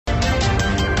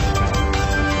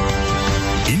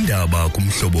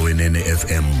kumhlobo wenene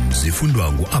FM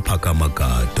zifundwa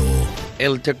nguAphakamagato.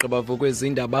 Eliteqaba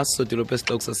kwezindaba Usodolophu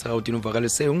esixeko saseGautini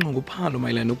uvakalise unxunguphalo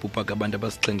mayelana nobhubha ngabantu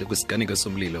abasixhenxe kwisiganeko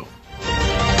somlilo.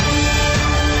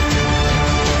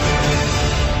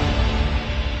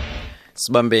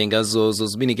 Sibambe ngazo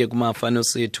zozibini ke kumafano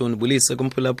sethu nibulise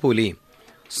kumphulaphuli.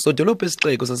 Usodolophu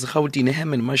esixeko saseGautini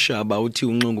uHerman Mashaba uthi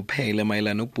unxunguphalo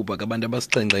mayelana nobhubha ngabantu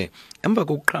abasixhenxe emva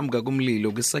kokuqhamuka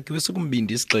kumlilo kwisakhiwo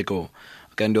sokumbindi isixeko.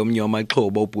 Kanti omnye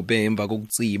wamaxhoba obhubhe emva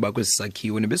kokutsiba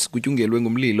kwesisakhiwo nebesigutyungelwe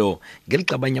ngumlilo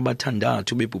ngelixa abanye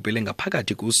abathandathu bebhubhele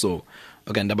ngaphakathi kuso.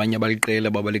 Kanti abanye abaliqela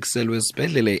babalekiselwe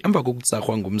esibhedlele emva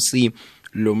kokutsarhwa ngumsi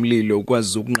lo mlilo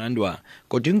ukwazi ukunqandwa.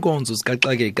 Kodwa inkonzo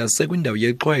zikaxakeka sekwindawo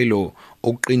yexhwayelo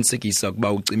okuqinisekisa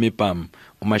ukuba ucima ibham.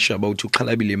 uMashaba uthi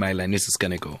uxhalabile mayelana nesi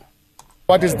siganeko.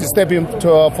 What is disturbing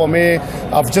for me,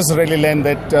 I've just really learned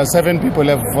that 7 people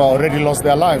have already lost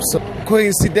their lives. So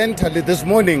coincidentally, this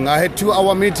morning, I had a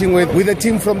 2-hour meeting with a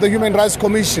team from the Human Rights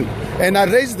Commission, and I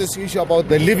raised this issue about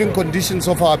the living conditions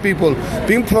of our people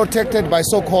being protected by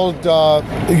so-called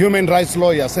human rights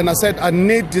lawyers. And I said, I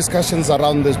need discussions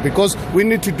around this because we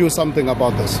need to do something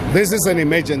about this. This is an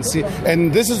emergency,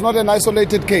 and this is not an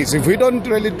isolated case. If we don't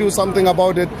really do something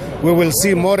about it, we will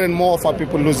see more and more of our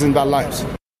people losing their lives.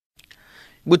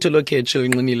 Butho khetsho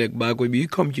inqinile kuba kwebi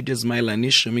computers mayelana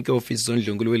ishumi ke-ofisi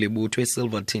zondlungulo welibutho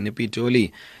eSilverton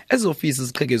ePitoli. Ezi ofisi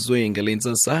ziqhekezwe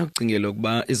ngalentsasa ucingelo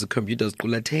ukuba ezi computers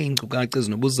ziqulathe iinkcukacha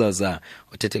ezinobuzaza.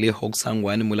 Uthethele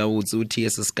iHawksangwane Mulawutsi uthi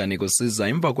esi siganeko siza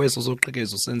emva kweso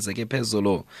soqhekezo senzeke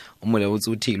phezolo. uMulawutsi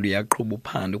uthi luyaqhuba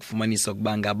uphando ukufumanisa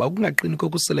ukuba ngaba ukungaqini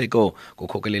kokhuseleko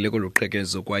kukhokelele kolu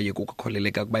qhekezo kwaye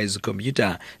kukholeleka ukuba ezi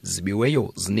computer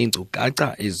zibiweyo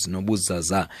zineenkcukacha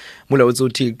ezinobuzaza. Mulawutsi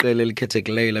uthi iqela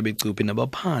elikhetheke the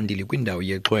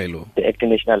acting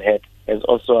national head has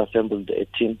also assembled a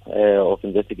team of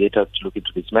investigators to look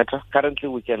into this matter. Currently,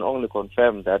 we can only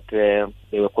confirm that there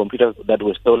were computers that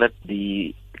were stolen.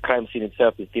 The crime scene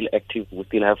itself is still active. We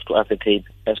still have to ascertain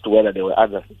as to whether there were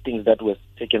other things that were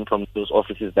taken from those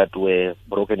offices that were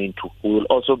broken into. We will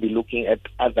also be looking at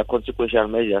other consequential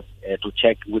measures to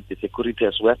check with the security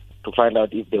as well to find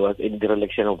out if there was any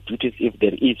dereliction of duties. If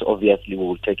there is, obviously, we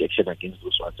will take action against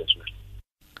those ones as well.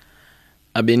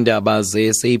 Abendaba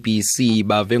ze-SABC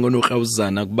bave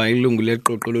ngonorhawuzana kuba ilungu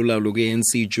leqoqo lolawulo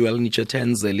ke-ANC Joel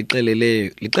Nichethenze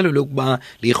lixelelwe ukuba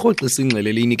lirhoxisa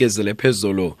ingxele liyinikezele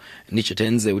phezolo.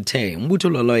 Nichethenze uthe umbutho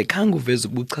lolo ayikhange uveze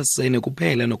ukubuchasene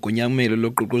kuphela nogonyamelo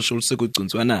loqoqosho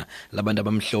lusekugcintswana labantu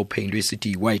abamhlophe into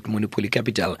esithi white monopoly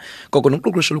capital. Koko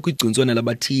noqoqosho lukwigcintswana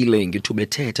labathile ngethuba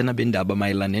ethetha nabendaba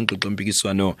mayelana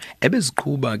nengxoxo-mpikiswano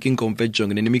ebeziqhuba kwinkomfa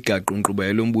ejongene nemigaqo-nkqubo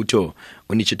yalo mbutho.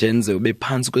 uNichethenze ube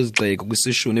phantsi kwezigxeko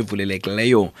kwishishini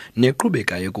evulelekileyo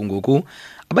neqhubekayo kungoku.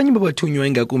 Abanye babathunywa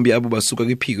ingakumbi abo basuka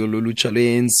kwiphiko lolutsha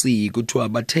lwe-ANC kuthiwa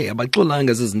bathe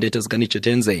abaxolanga zizintetha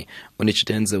zikaNichethenze.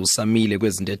 uNichethenze usamile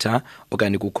kwezintetha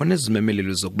okanye kukho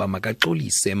nezimemelelo zokuba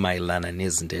makaxolise mayelana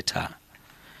nezintetha.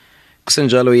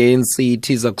 Kusenjalo i-ANC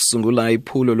ithiza kusungula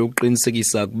iphulo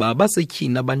lokuqinisekisa ukuba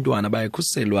abasetyhini abantwana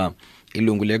bayakhuselwa.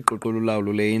 Ilungu leqoqo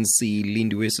lolawulo le-ANC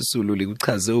Lindiwe Sisulu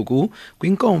likuchaze oku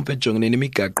kwinkomfa ejongene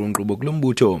nemigaqo-nkqubo kulo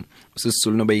mbutho.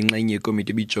 uSisulu noba yinxenye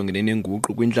yekomiti ebijongene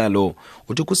nenguqu kwintlalo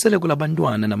uthi ukhuseleko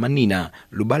labantwana namanina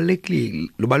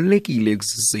lubalulekile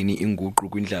ekusiseni inguqu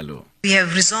kwintlalo. We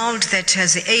have resolved that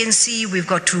as the ANC, we've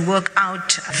got to work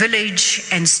out village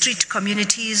and street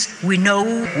communities. We know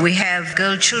we have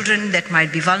girl children that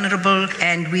might be vulnerable,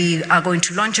 and we are going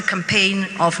to launch a campaign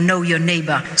of Know Your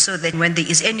Neighbor, so that when there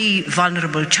is any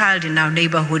vulnerable child in our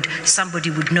neighborhood,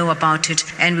 somebody would know about it.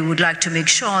 And we would like to make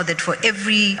sure that for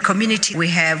every community we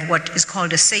have what is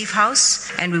called a safe house,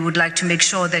 and we would like to make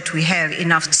sure that we have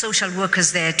enough social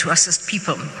workers there to assist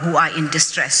people who are in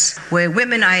distress, where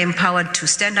women are empowered to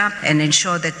stand up and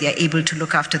ensure that they are able to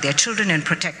look after their children and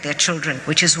protect their children,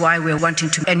 which is why we're wanting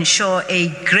to ensure a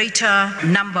greater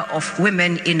number of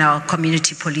women in our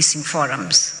community policing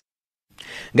forums.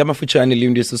 Ngamafutshane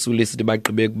Lindiwe Sisulu sithi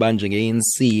bagqibe kubanje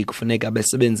nge-ANC kufuneka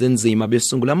besebenze nzima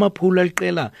besungula amaphulo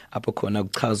aliqela apho khona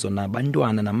kuchazwa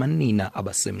nabantwana namanina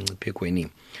abasemngciphekweni.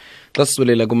 Xa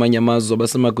sisulela kumanye amazwe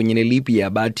abasemagunyeni eLibya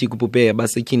bathi kubhubhe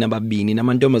abasetyhini ababini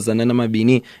namantombazana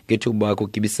namabini ngethuba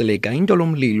kogibiseleka into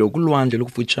lomlilo kulwandle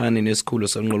lokufutshane nesikhululo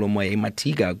senqwelomoya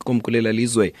eMatika kumkulela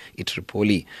lizwe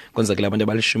iTripoli. Konzakele abantu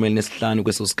abali-15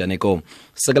 kweso siganeko.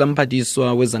 Sekela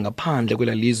mphathiswa wezangaphandle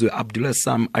kwela lizwe Abdullah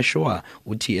Sam Ashoa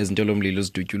uthi ezinto lomlilo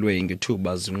zidutyulwe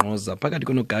ngethuba zinqoza phakathi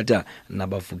konogada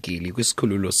nabavukeli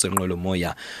kwisikhululo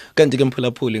senqwelomoya. Kanti ke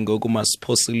mphulaphuli ngoku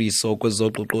masiphosiliso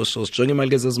kwezoqoqosho sijonge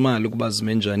imali zezimali yokuqala ukuba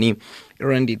zime njani.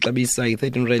 Irandi ixabisa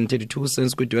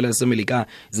i-13.32 kwidola yasemelika,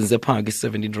 izinze phaka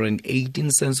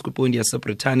i-17.18 kwipondi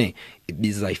yaseBritane,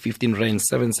 ibiza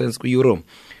i-15.07 kwi-euro.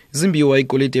 Zimbiwa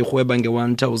igolide irhweba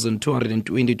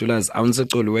nge-$1,220 ounce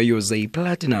ecoliweyo, ze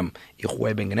iplatinum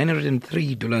irhwebe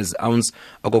nge-$903 ounce.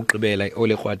 Okokugqibela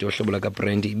iole rhwati ohlobo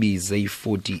lakabrand ibize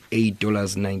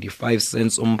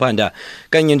i-$48.95 umphanda.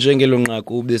 Kanye njengelo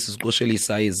nqaku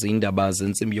besisiqoshelisa izindaba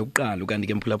zentsimbi yokuqala, kanti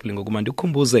ke mphulaphuli ngokumandi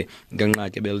ukhumbuze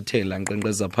nganqake belithela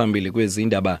nkqenkqeza phambili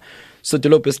kwezindaba.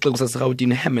 Usodolophu wesixeko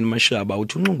saseGautini uHerman Mashaba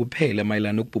uthi unxunguphalo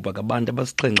mayelana nokubhubha kwabantu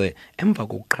abasixhenxe emva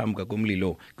kokuqhambuka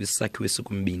komlilo kwisakhiwo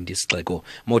esikumbindi isixeko.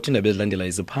 Mawuthi indaba ezilandela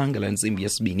iziphangela ntsimbi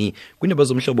yesibini kwiindaba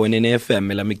zomhlobo wenene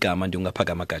FM elamigama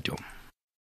ndinguNgaphaka Magato.